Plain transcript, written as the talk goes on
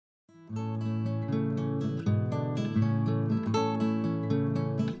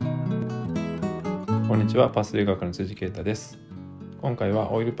んにちは、パステル学の辻啓太です。今回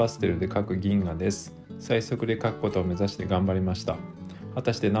はオイルパステルで描く銀河です。最速で描くことを目指して頑張りました。果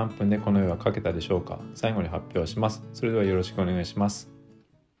たして何分でこの絵は描けたでしょうか。最後に発表します。それではよろしくお願いします。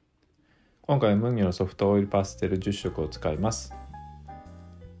今回はムンギョのソフトオイルパステル10色を使います。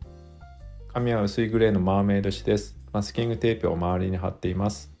紙は薄いグレーのマーメイド紙です。マスキングテープを周りに貼っていま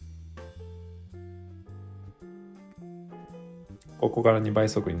す。ここから2倍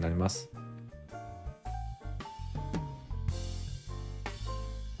速になります。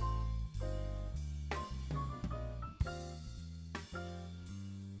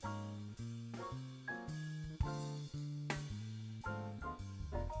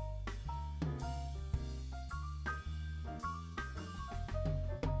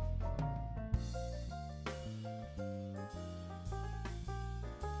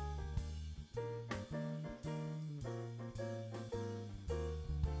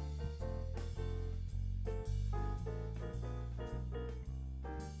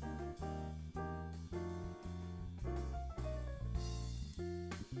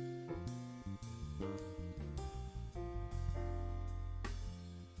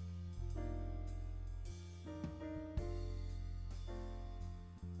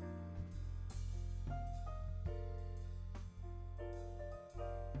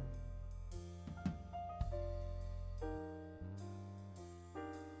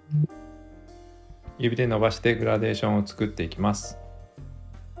指で伸ばしてグラデーションを作っていきます。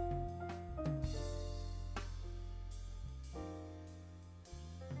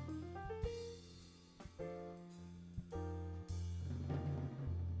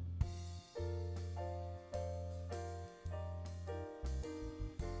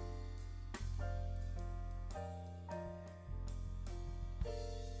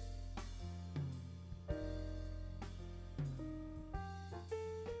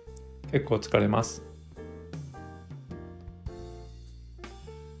結構疲れます。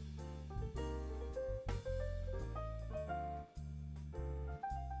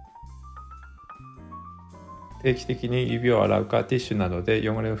定期的に指を洗うかティッシュなどで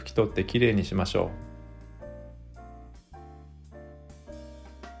汚れを拭き取ってきれいにしましょう。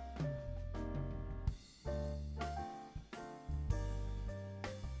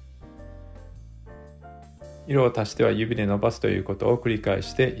色を足しては指で伸ばすということを繰り返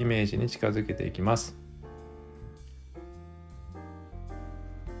してイメージに近づけていきます。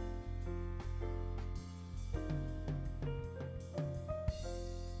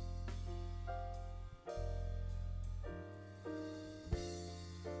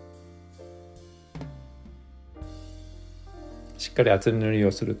しっかり厚塗り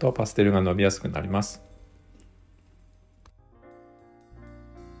をするとパステルが伸びやすくなります。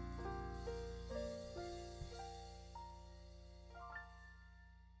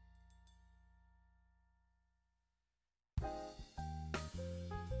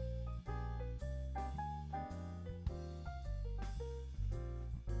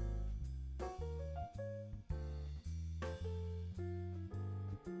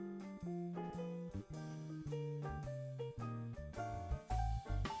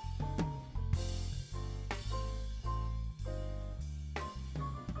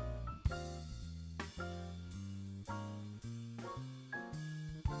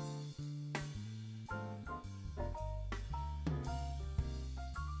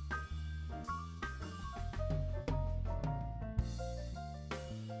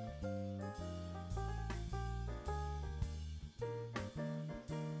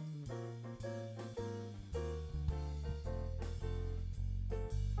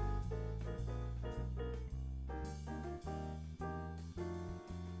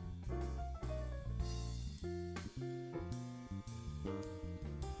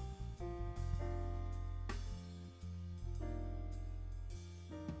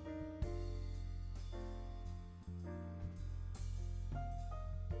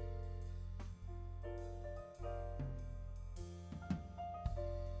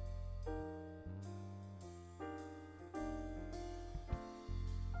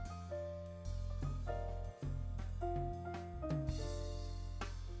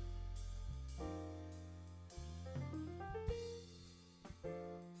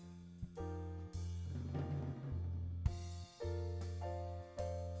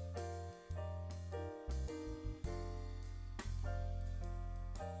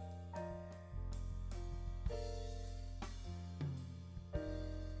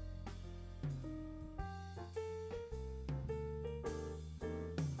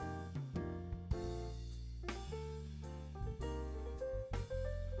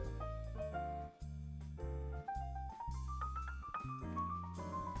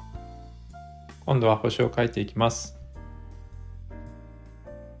今度は星を描いていきます。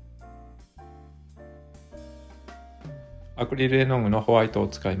アクリル絵の具のホワイトを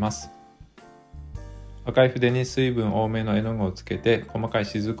使います。赤い筆に水分多めの絵の具をつけて細かい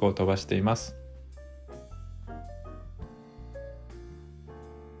雫を飛ばしています。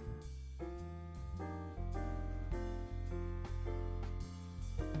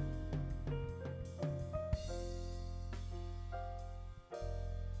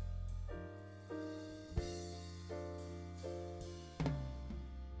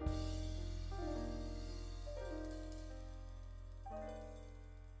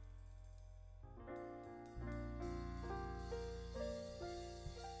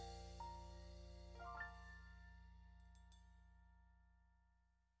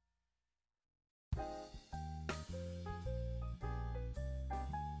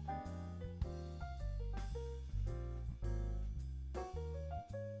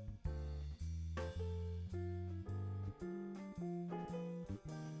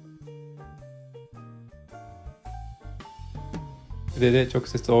筆で直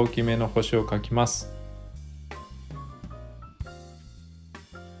接大きめの星を描きます。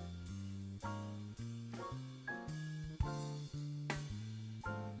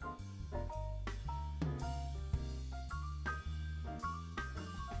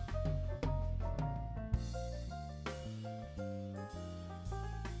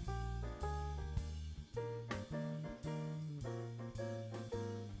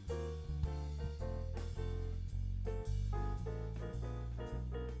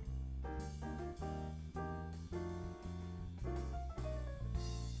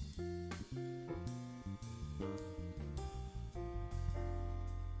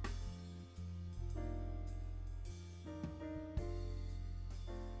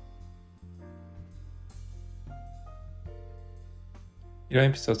色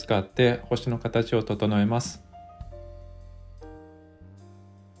鉛筆を使って星の形を整えます。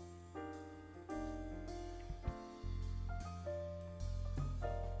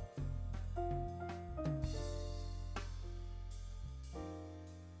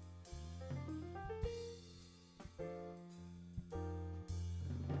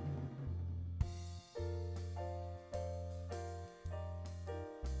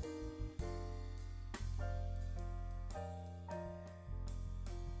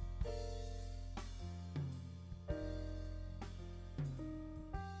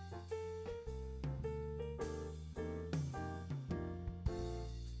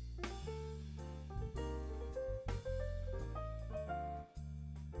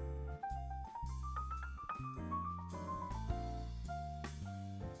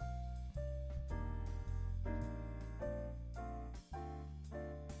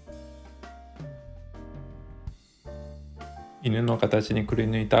犬の形にくり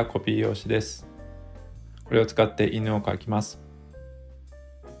抜いたコピー用紙です。これを使って犬を描きます。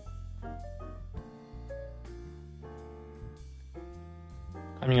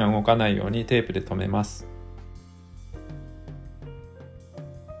紙が動かないようにテープで留めます。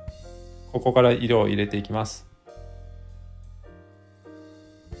ここから色を入れていきます。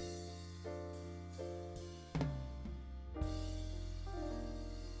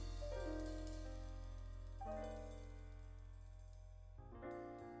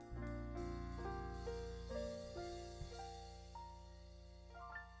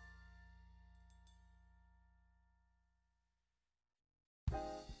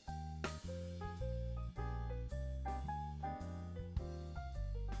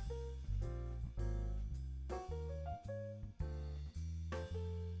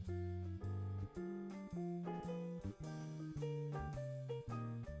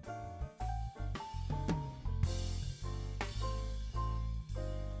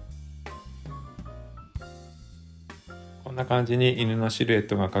こんな感じに犬のシルエッ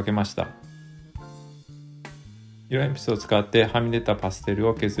トが描けました。色鉛筆を使ってはみ出たパステル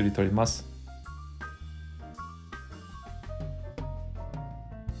を削り取ります。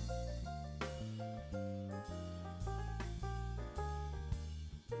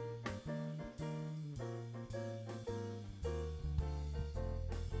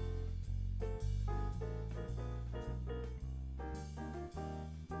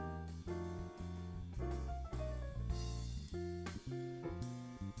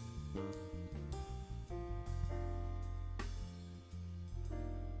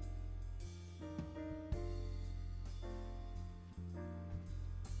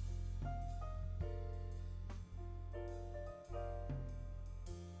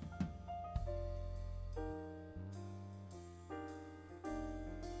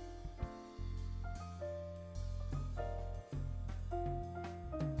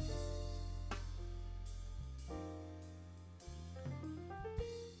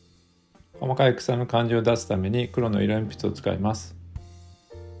細かい草の感じを出すために黒の色鉛筆を使います。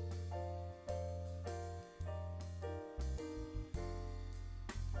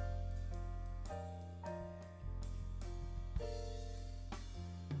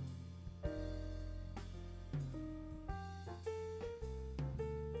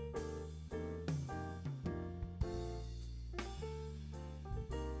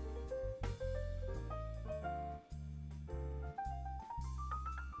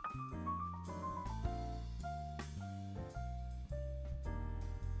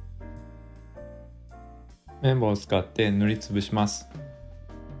綿棒を使って塗りつぶします。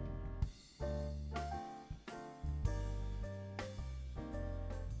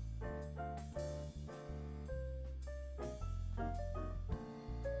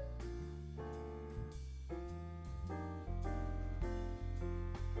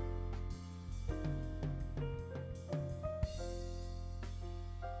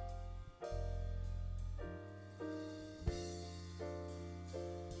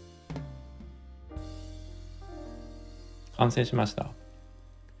完成しました。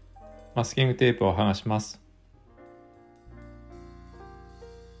マスキングテープを剥がします。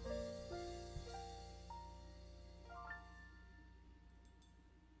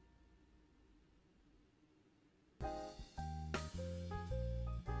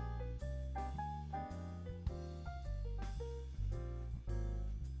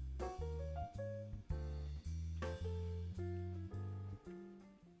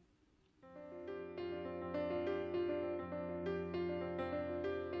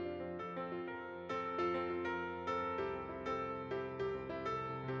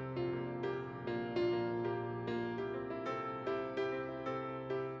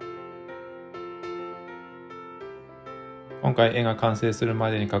今回絵が完成するま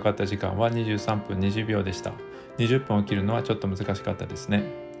でにかかった時間は23分20秒でした。20分を切るのはちょっと難しかったですね。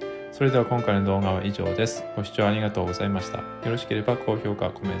それでは今回の動画は以上です。ご視聴ありがとうございました。よろしければ高評価、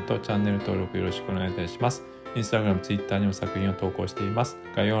コメント、チャンネル登録よろしくお願いいたします。Instagram、Twitter にも作品を投稿しています。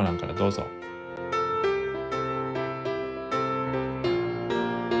概要欄からどうぞ。